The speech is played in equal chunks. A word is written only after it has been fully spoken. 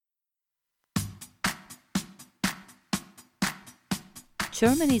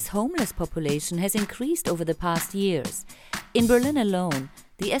Germany's homeless population has increased over the past years. In Berlin alone,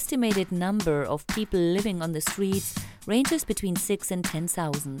 the estimated number of people living on the streets ranges between 6,000 and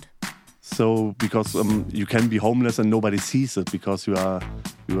 10,000. So, because you can be homeless and nobody sees it because you are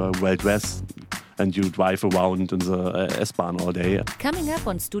well dressed and you drive around in the S-Bahn all day. Coming up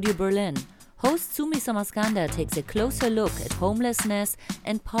on Studio Berlin, host Sumi Somaskanda takes a closer look at homelessness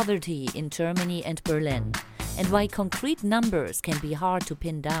and poverty in Germany and Berlin, and why concrete numbers can be hard to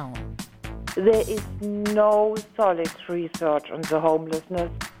pin down. There is no solid research on the homelessness.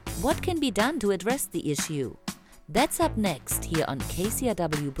 What can be done to address the issue? That's up next here on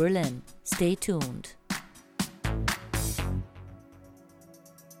KCRW Berlin. Stay tuned.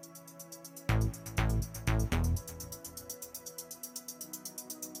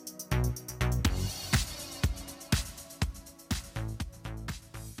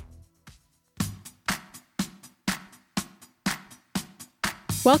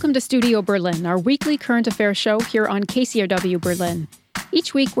 Welcome to Studio Berlin, our weekly current affairs show here on KCRW Berlin.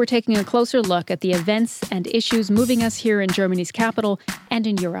 Each week, we're taking a closer look at the events and issues moving us here in Germany's capital and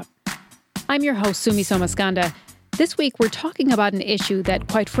in Europe. I'm your host, Sumi Somaskanda. This week, we're talking about an issue that,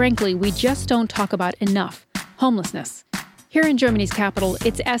 quite frankly, we just don't talk about enough: homelessness. Here in Germany's capital,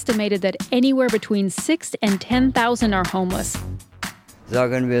 it's estimated that anywhere between 6,000 and 10,000 are homeless.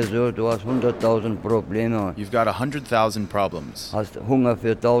 Sagen wir so, du hast 100.000 Probleme. You've got 100,000 problems. Hast Hunger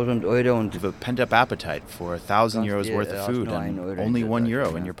für 1.000 Euro und You have a pent-up appetite for 1,000 euros worth of food and only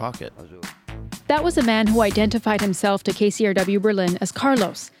 €1 in your pocket. That was a man who identified himself to KCRW Berlin as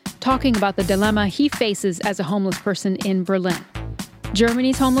Carlos, talking about the dilemma he faces as a homeless person in Berlin.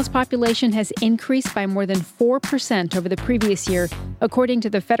 Germany's homeless population has increased by more than 4% over the previous year, according to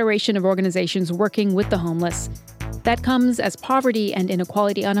the Federation of Organizations Working with the Homeless. That comes as poverty and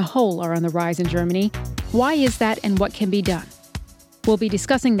inequality on a whole are on the rise in Germany. Why is that and what can be done? We'll be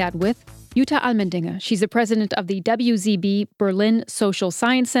discussing that with Jutta Allmendinger. She's the president of the WZB Berlin Social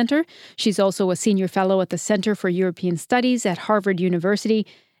Science Center. She's also a senior fellow at the Center for European Studies at Harvard University.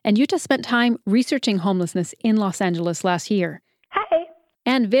 And Jutta spent time researching homelessness in Los Angeles last year. Hi.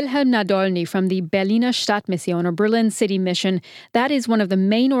 And Wilhelm Nadolny from the Berliner Stadtmission, or Berlin City Mission. That is one of the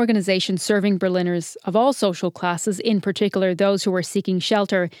main organizations serving Berliners of all social classes, in particular those who are seeking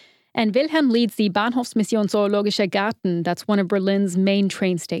shelter. And Wilhelm leads the Bahnhofsmission Zoologischer Garten. That's one of Berlin's main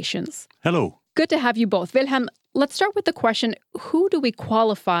train stations. Hello. Good to have you both. Wilhelm, let's start with the question, who do we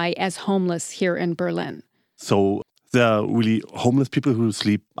qualify as homeless here in Berlin? So there are really homeless people who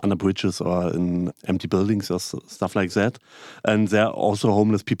sleep under bridges or in empty buildings or stuff like that. And there are also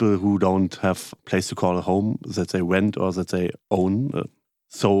homeless people who don't have a place to call a home, that they rent or that they own.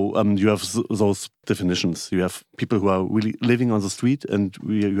 So you have those definitions. You have people who are really living on the street, and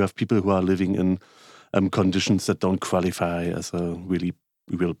you have people who are living in conditions that don't qualify as a really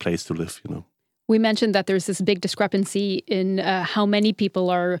real place to live, you know. We mentioned that there's this big discrepancy in how many people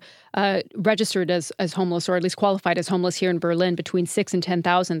are registered as homeless, or at least qualified as homeless here in Berlin, between 6,000 and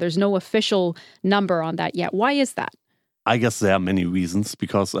 10,000. There's no official number on that yet. Why is that? I guess there are many reasons,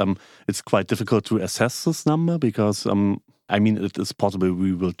 because it's quite difficult to assess this number, because, it is possible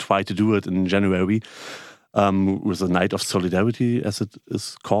we will try to do it in January with a night of solidarity, as it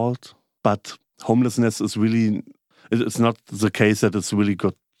is called. But homelessness is really, it's not the case that it's really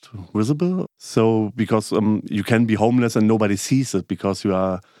got visible. So because you can be homeless and nobody sees it, because you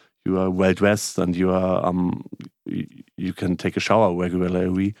are well dressed and you can take a shower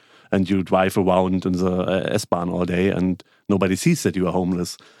regularly and you drive around in the S-Bahn all day and nobody sees that you are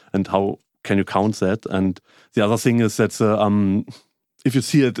homeless. And how can you count that? And the other thing is that if you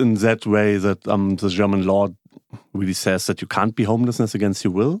see it in that way, that the German law really says that you can't be homelessness against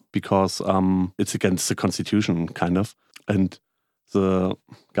your will, because it's against the constitution, kind of. And the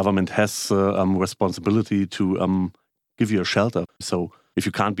government has responsibility to give you a shelter. So if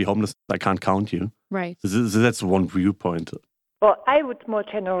you can't be homeless, I can't count you. Right. That's one viewpoint. Well, I would more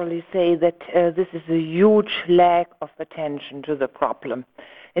generally say that this is a huge lack of attention to the problem.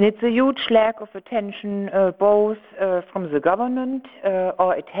 And it's a huge lack of attention both from the government,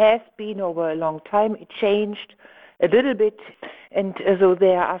 or it has been over a long time. It changed a little bit, and so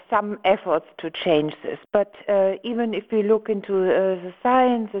there are some efforts to change this. But even if we look into the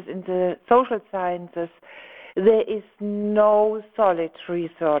sciences, in the social sciences, there is no solid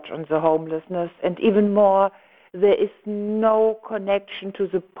research on the homelessness, and even more, there is no connection to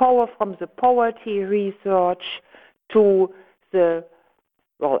the from the poverty research to the,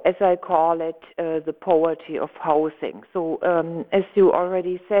 well, as I call it, the poverty of housing. So as you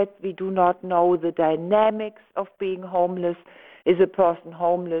already said, we do not know the dynamics of being homeless. Is a person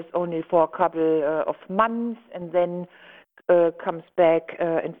homeless only for a couple of months and then comes back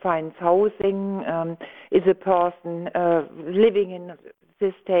and finds housing is a person living in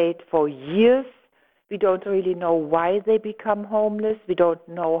this state for years. We don't really know why they become homeless. We don't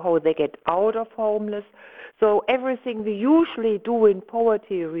know how they get out of homeless. So everything we usually do in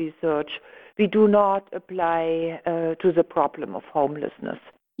poverty research, we do not apply to the problem of homelessness.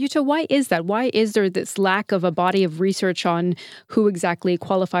 Jutta, why is that? Why is there this lack of a body of research on who exactly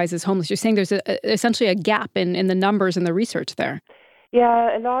qualifies as homeless? You're saying there's essentially a gap in the numbers and the research there.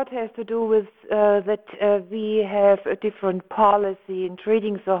 Yeah, a lot has to do with that we have a different policy in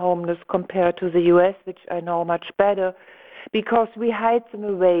treating the homeless compared to the U.S., which I know much better, because we hide them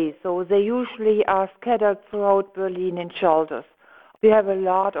away. So they usually are scattered throughout Berlin in shelters. We have a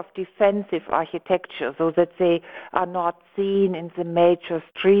lot of defensive architecture so that they are not seen in the major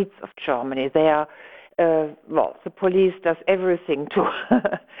streets of Germany. They are, the police does everything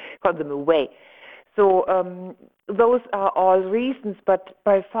to put them away. So those are all reasons, but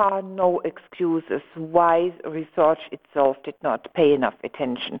by far no excuses why research itself did not pay enough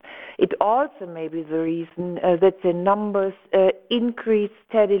attention. It also may be the reason that the numbers increased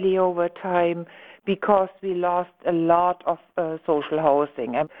steadily over time because we lost a lot of social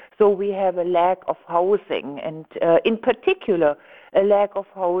housing. So we have a lack of housing, and in particular, a lack of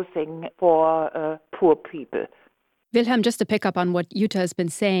housing for poor people. Wilhelm, just to pick up on what Jutta has been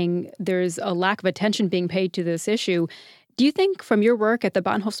saying, there's a lack of attention being paid to this issue. Do you think from your work at the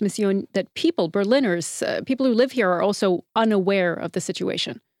Bahnhofsmission that people, Berliners, people who live here are also unaware of the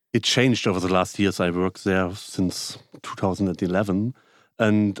situation? It changed over the last years. I worked there since 2011.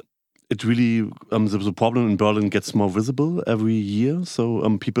 And it really, the problem in Berlin gets more visible every year.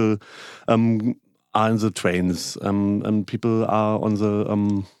 So people are in the trains and people are on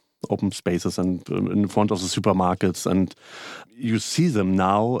the open spaces and in front of the supermarkets, and you see them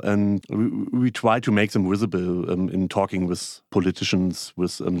now, and we try to make them visible in talking with politicians,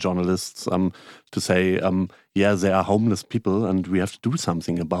 with journalists, to say, they are homeless people and we have to do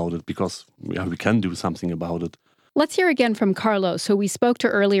something about it because we can do something about it. Let's hear again from Carlos, who we spoke to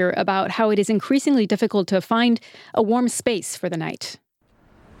earlier about how it is increasingly difficult to find a warm space for the night.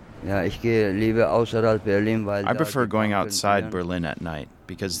 I prefer going outside Berlin at night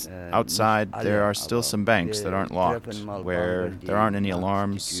because outside there are still some banks that aren't locked, where there aren't any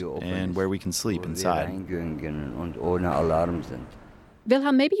alarms, and where we can sleep inside.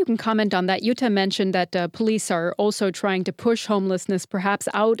 Wilhelm, maybe you can comment on that. Jutta mentioned that police are also trying to push homelessness perhaps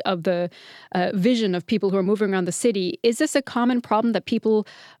out of the vision of people who are moving around the city. Is this a common problem that people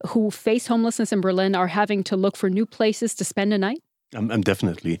who face homelessness in Berlin are having to look for new places to spend a night?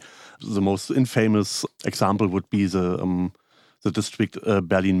 Definitely. The most infamous example would be the district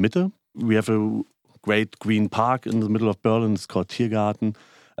Berlin-Mitte. We have a great green park in the middle of Berlin. It's called Tiergarten.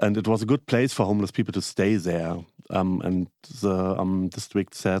 And it was a good place for homeless people to stay there. And the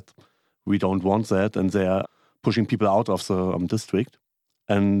district said, we don't want that. And they are pushing people out of the district.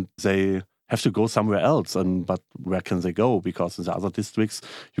 And they have to go somewhere else. But where can they go? Because in the other districts,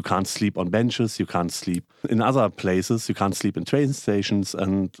 you can't sleep on benches, you can't sleep in other places, you can't sleep in train stations,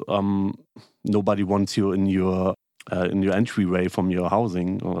 and nobody wants you in your entryway from your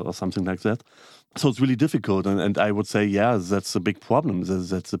housing or something like that. So it's really difficult. And I would say, that's a big problem.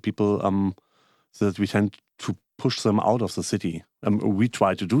 That the people that we tend to push them out of the city. We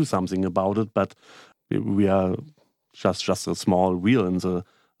try to do something about it, but we are just a small wheel in the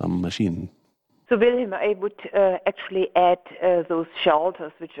machine. So, Wilhelm, I would actually add those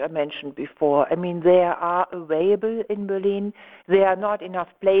shelters which I mentioned before. I mean, they are available in Berlin. There are not enough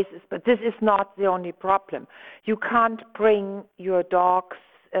places, but this is not the only problem. You can't bring your dogs,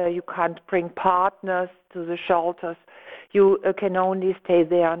 you can't bring partners to the shelters. You can only stay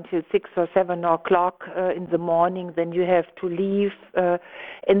there until 6 or 7 o'clock in the morning. Then you have to leave.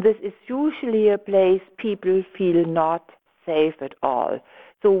 And this is usually a place people feel not safe at all.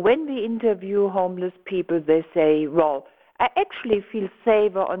 So when we interview homeless people, they say, well, I actually feel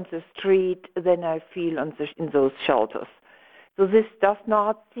safer on the street than I feel in those shelters. So this does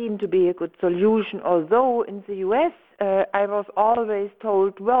not seem to be a good solution, although in the U.S. I was always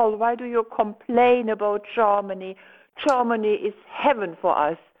told, well, why do you complain about Germany? Germany is heaven for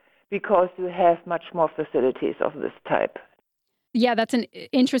us because you have much more facilities of this type. Yeah, that's an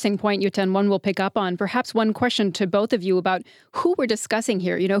interesting point, Jutta, and one we'll pick up on. Perhaps one question to both of you about who we're discussing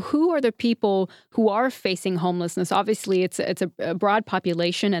here. You know, who are the people who are facing homelessness? Obviously, it's a broad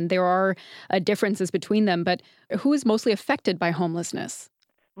population, and there are differences between them. But who is mostly affected by homelessness?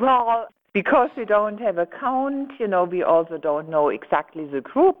 Well, because we don't have a count, we also don't know exactly the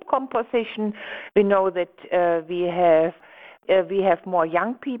group composition. We know that we have more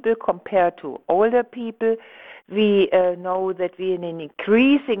young people compared to older people. We know that we have an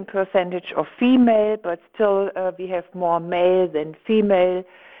increasing percentage of female, but still we have more male than female.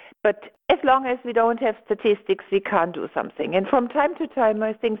 But as long as we don't have statistics, we can't do something. And from time to time,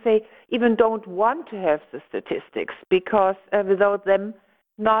 I think they even don't want to have the statistics because without them,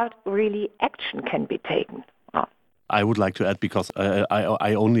 not really action can be taken. I would like to add, because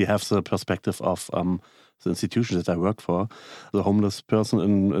I only have the perspective of the institution that I work for. The homeless person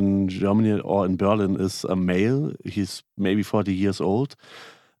in Germany or in Berlin is a male. He's maybe 40 years old.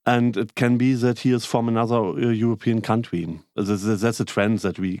 And it can be that he is from another European country. That's a trend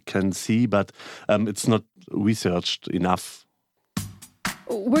that we can see, but it's not researched enough.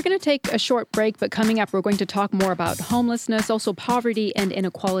 We're going to take a short break, but coming up, we're going to talk more about homelessness, also poverty and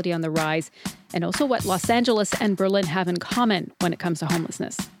inequality on the rise, and also what Los Angeles and Berlin have in common when it comes to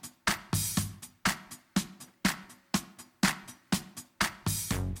homelessness.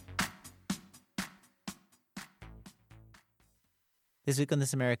 This week on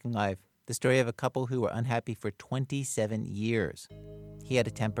This American Life, the story of a couple who were unhappy for 27 years. He had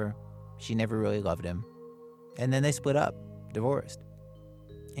a temper. She never really loved him. And then they split up, divorced.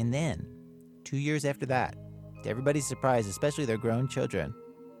 And then, 2 years after that, to everybody's surprise, especially their grown children,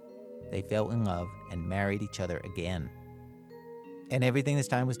 they fell in love and married each other again. And everything this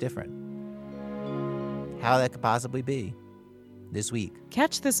time was different. How that could possibly be, this week.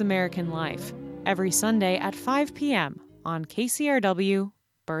 Catch This American Life every Sunday at 5 p.m. on KCRW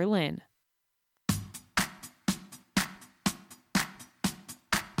Berlin.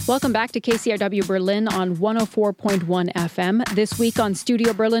 Welcome back to KCRW Berlin on 104.1 FM. This week on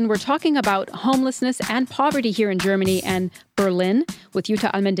Studio Berlin, we're talking about homelessness and poverty here in Germany and Berlin with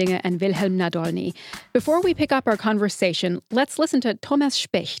Jutta Allmendinger and Wilhelm Nadolny. Before we pick up our conversation, let's listen to Thomas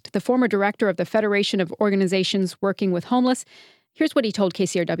Specht, the former director of the Federation of Organizations Working with Homeless. Here's what he told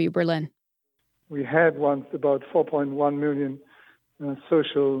KCRW Berlin. We had once about 4.1 million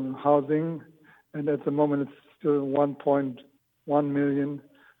social housing, and at the moment it's still 1.1 million.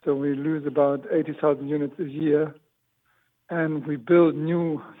 So we lose about 80,000 units a year, and we build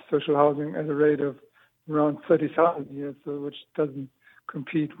new social housing at a rate of around 30,000 a year, so which doesn't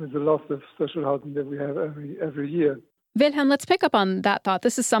compete with the loss of social housing that we have every year. Wilhelm, let's pick up on that thought.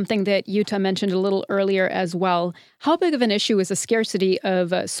 This is something that Jutta mentioned a little earlier as well. How big of an issue is the scarcity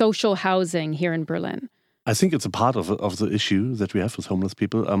of social housing here in Berlin? I think it's a part of the issue that we have with homeless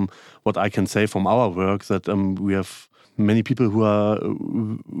people. What I can say from our work that we have many people who are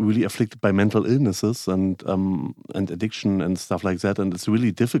really afflicted by mental illnesses and addiction and stuff like that, and it's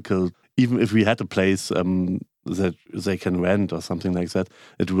really difficult. Even if we had a place that they can rent or something like that,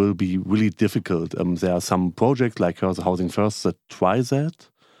 it will be really difficult. There are some projects like Housing First that try that,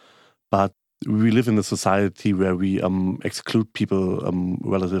 but we live in a society where we exclude people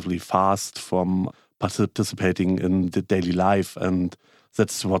relatively fast from participating in the daily life, and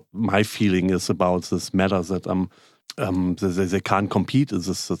that's what my feeling is about this matter. That they can't compete in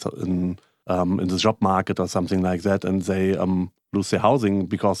the job market or something like that, and they lose their housing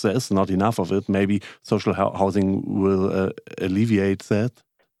because there is not enough of it. Maybe social housing will alleviate that.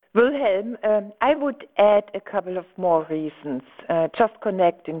 Wilhelm, I would add a couple of more reasons, just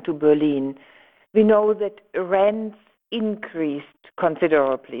connecting to Berlin. We know that rents increased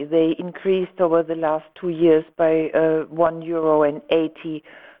considerably. They increased over the last 2 years by €1.80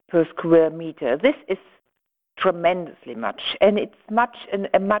 per square meter. This is tremendously much, and it's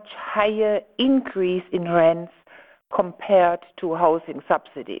a much higher increase in rents compared to housing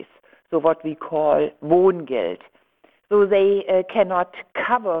subsidies, so what we call Wohngeld. So they cannot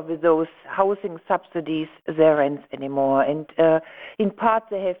cover with those housing subsidies their rents anymore, and in part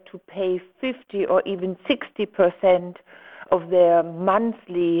they have to pay 50 or even 60% of their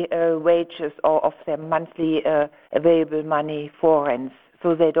monthly wages or of their monthly available money for rents,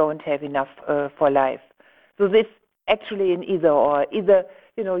 so they don't have enough for life. So this actually an either or. Either,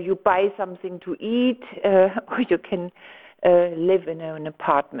 you buy something to eat or you can live in an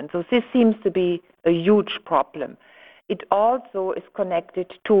apartment. So this seems to be a huge problem. It also is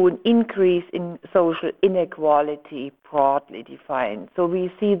connected to an increase in social inequality, broadly defined. So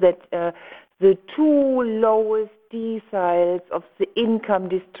we see that the two lowest deciles of the income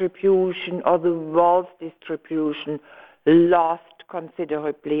distribution or the wealth distribution lost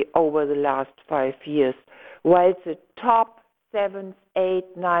considerably over the last 5 years, while the top 7,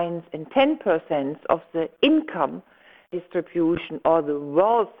 8, 9, and 10% of the income distribution or the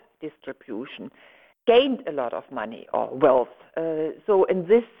wealth distribution gained a lot of money or wealth. And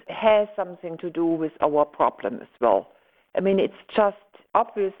this has something to do with our problem as well. I mean, it's just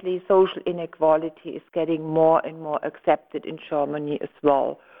obviously social inequality is getting more and more accepted in Germany as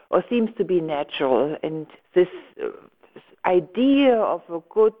well. or seems to be natural. And this idea of a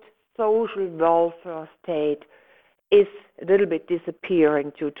good social welfare state is a little bit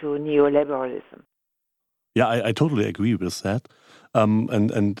disappearing due to neoliberalism. Yeah, I totally agree with that.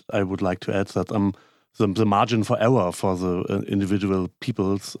 And I would like to add that the margin for error for the individual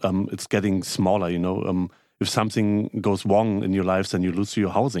peoples, it's getting smaller, if something goes wrong in your life, then you lose your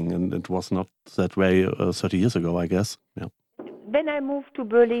housing. And it was not that way 30 years ago, I guess. Yeah. When I moved to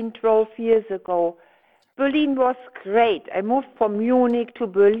Berlin 12 years ago, Berlin was great. I moved from Munich to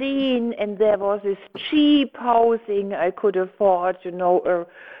Berlin, and there was this cheap housing I could afford,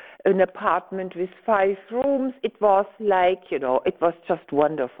 an apartment with 5 rooms. It was like, it was just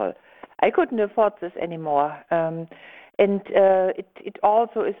wonderful. I couldn't afford this anymore. And it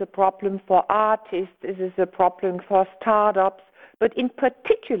also is a problem for artists. It is a problem for startups. But in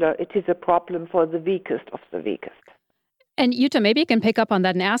particular, it is a problem for the weakest of the weakest. And Jutta, maybe I can pick up on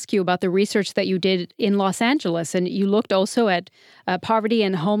that and ask you about the research that you did in Los Angeles. And you looked also at poverty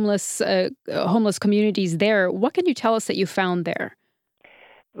and homeless communities there. What can you tell us that you found there?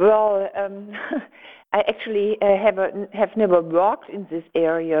 Well, I actually have never worked in this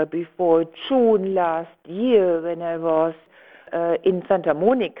area before June last year when I was in Santa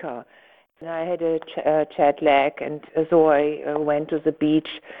Monica. And I had a jet lag, and so I went to the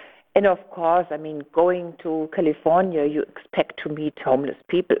beach. And of course, going to California, you expect to meet homeless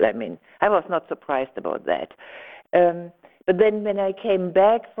people. I was not surprised about that. But then when I came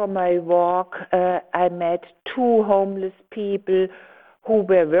back from my walk, I met 2 homeless people who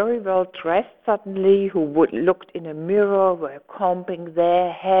were very well dressed suddenly, who looked in a mirror, were combing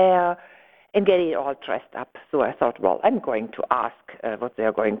their hair and getting all dressed up. So I thought, well, I'm going to ask what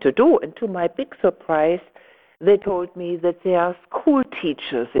they're going to do. And to my big surprise, they told me that they are school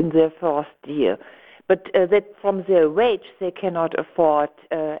teachers in their first year, but that from their wage they cannot afford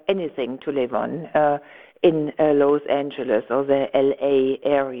anything to live on in Los Angeles or the LA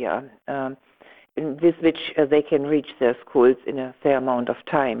area, with which they can reach their schools in a fair amount of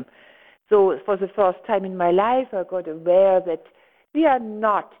time. So for the first time in my life, I got aware that we are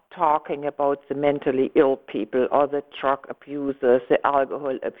not talking about the mentally ill people or the drug abusers, the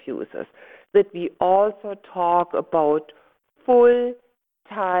alcohol abusers, that we also talk about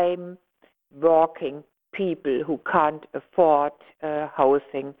full-time working people who can't afford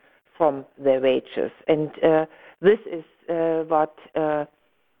housing from their wages. And this is what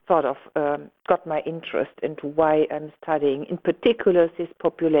got my interest into why I'm studying, in particular, this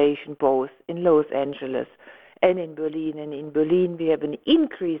population both in Los Angeles and in Berlin. And in Berlin, we have an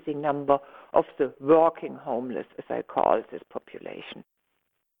increasing number of the working homeless, as I call this population.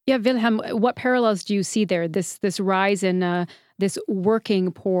 Yeah, Wilhelm, what parallels do you see there? This rise in this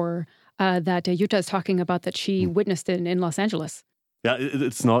working poor that Jutta is talking about that she witnessed in Los Angeles. Yeah,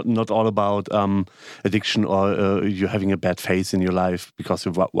 it's not all about addiction or you having a bad phase in your life because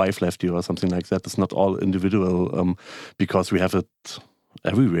your wife left you or something like that. It's not all individual because we have it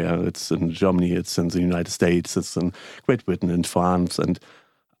everywhere. It's in Germany, it's in the United States, it's in Great Britain, in France, and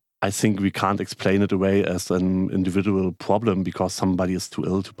I think we can't explain it away as an individual problem because somebody is too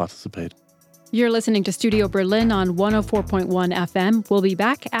ill to participate. You're listening to Studio Berlin on 104.1 FM. We'll be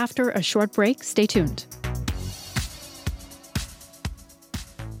back after a short break. Stay tuned.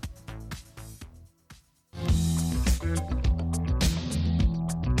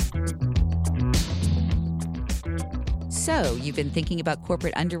 So, you've been thinking about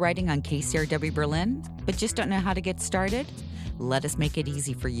corporate underwriting on KCRW Berlin, but just don't know how to get started? Let us make it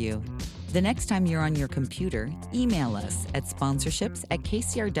easy for you. The next time you're on your computer, email us at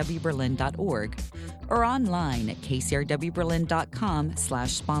sponsorships@kcrwberlin.org or online at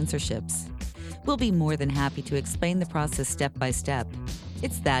kcrwberlin.com/sponsorships. We'll be more than happy to explain the process step by step.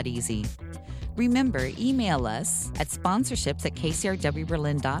 It's that easy. Remember, email us at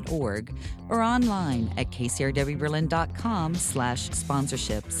sponsorships@kcrwberlin.org or online at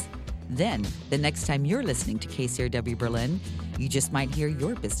kcrwberlin.com/sponsorships. Then, the next time you're listening to KCRW Berlin, you just might hear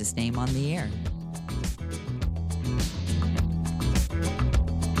your business name on the air.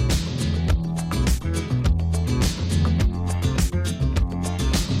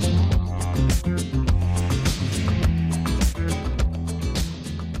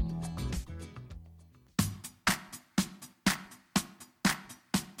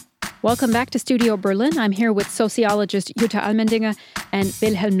 Welcome back to Studio Berlin. I'm here with sociologist Jutta Allmendinger and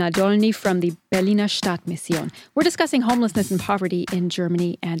Wilhelm Nadolny from the Berliner Stadtmission. We're discussing homelessness and poverty in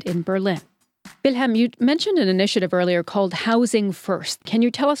Germany and in Berlin. Wilhelm, you mentioned an initiative earlier called Housing First. Can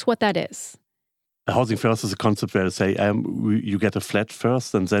you tell us what that is? Housing First is a concept where they say you get a flat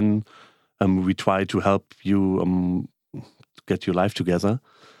first and then we try to help you get your life together.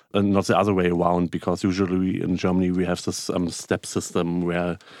 and not the other way around, because usually in Germany we have this step system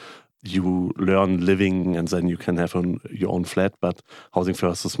where you learn living and then you can have your own flat. But Housing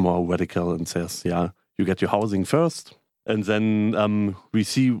First is more radical and says, you get your housing first, and then we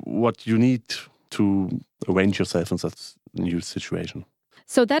see what you need to arrange yourself in that new situation.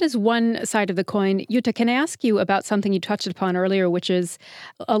 So that is one side of the coin. Jutta, can I ask you about something you touched upon earlier, which is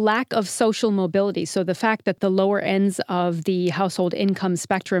a lack of social mobility? So the fact that the lower ends of the household income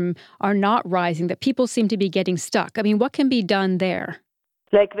spectrum are not rising, that people seem to be getting stuck. I mean, what can be done there?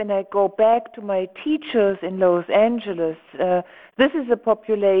 Like when I go back to my teachers in Los Angeles, this is a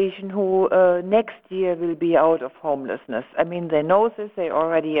population who next year will be out of homelessness. I mean, they know this, they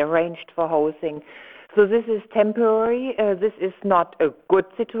already arranged for housing. So this is temporary. This is not a good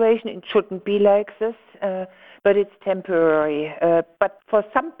situation. It shouldn't be like this, but it's temporary. But for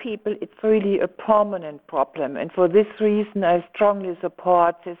some people, it's really a permanent problem. And for this reason, I strongly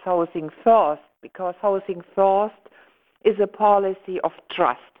support this Housing First, because Housing First is a policy of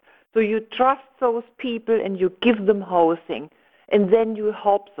trust. So you trust those people and you give them housing, and then you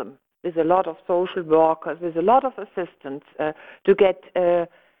help them with a lot of social workers, with a lot of assistance to get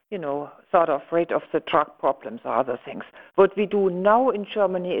sort of rid of the drug problems or other things. What we do now in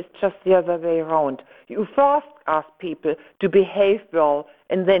Germany is just the other way around. You first ask people to behave well,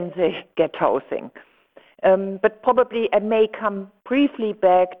 and then they get housing. But probably I may come briefly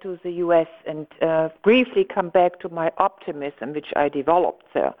back to the U.S. and briefly come back to my optimism, which I developed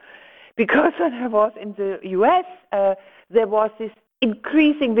there. Because when I was in the U.S., there was this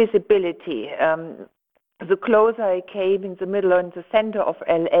increasing visibility. The closer I came in the middle and the center of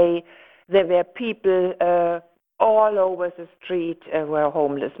L.A., there were people all over the street were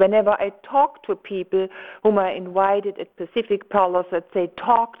homeless. Whenever I talked to people whom I invited at Pacific Palace, that they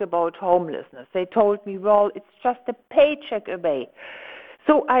talked about homelessness, they told me, well, it's just a paycheck away.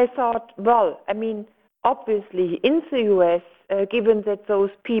 So I thought, obviously in the U.S., given that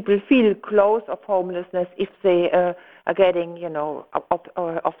those people feel close of homelessness, if they are getting,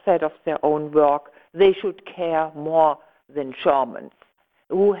 offset of their own work, they should care more than Germans,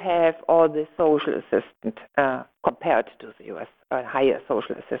 who have all the social assistance compared to the U.S., higher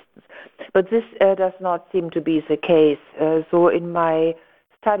social assistance. But this does not seem to be the case. So in my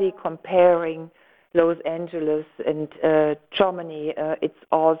study comparing Los Angeles and Germany, it's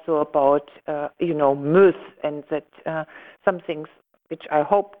also about, myth, and that some things which I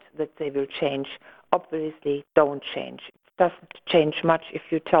hoped that they will change obviously don't change. It doesn't change much if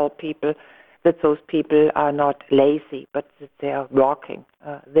you tell people that those people are not lazy, but that they are working.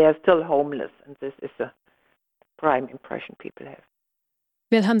 They are still homeless, and this is a prime impression people have.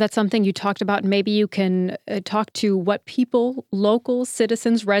 Wilhelm, that's something you talked about. Maybe you can talk to what people, local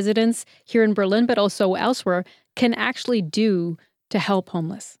citizens, residents here in Berlin, but also elsewhere, can actually do to help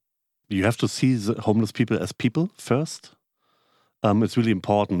homeless. You have to see the homeless people as people first. It's really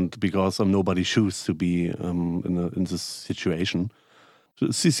important because nobody chooses to be in this situation.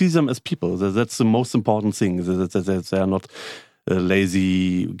 See them as people. That's the most important thing. That they are not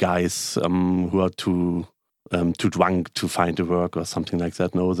lazy guys who are too drunk to find a work or something like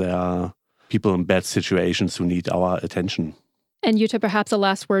that. No, they are people in bad situations who need our attention. And Jutta, perhaps a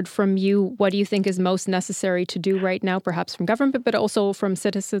last word from you. What do you think is most necessary to do right now, perhaps from government, but also from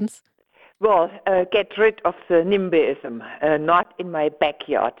citizens? Well, get rid of the NIMBYism, not in my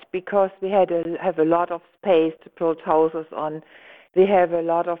backyard, because we have a lot of space to build houses on. We have a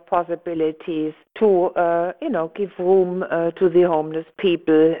lot of possibilities to, give room to the homeless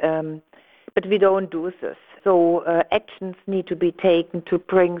people, but we don't do this. So actions need to be taken to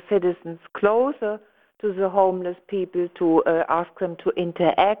bring citizens closer to the homeless people, to ask them to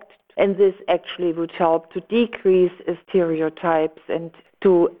interact, and this actually would help to decrease stereotypes and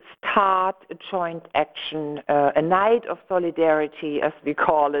to start a joint action, a night of solidarity, as we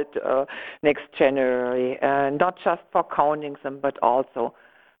call it, next January, not just for counting them, but also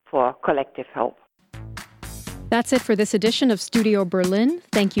for collective help. That's it for this edition of Studio Berlin.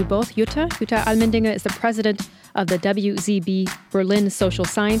 Thank you both, Jutta. Jutta Allmendinger is the president of the WZB Berlin Social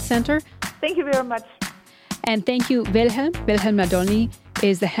Science Center. Thank you very much. And thank you, Wilhelm. Wilhelm Nadolny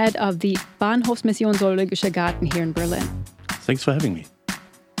is the head of the Bahnhofsmission Zoologischer Garten here in Berlin. Thanks for having me.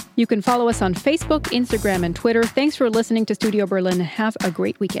 You can follow us on Facebook, Instagram, and Twitter. Thanks for listening to Studio Berlin. Have a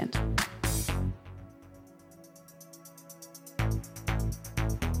great weekend.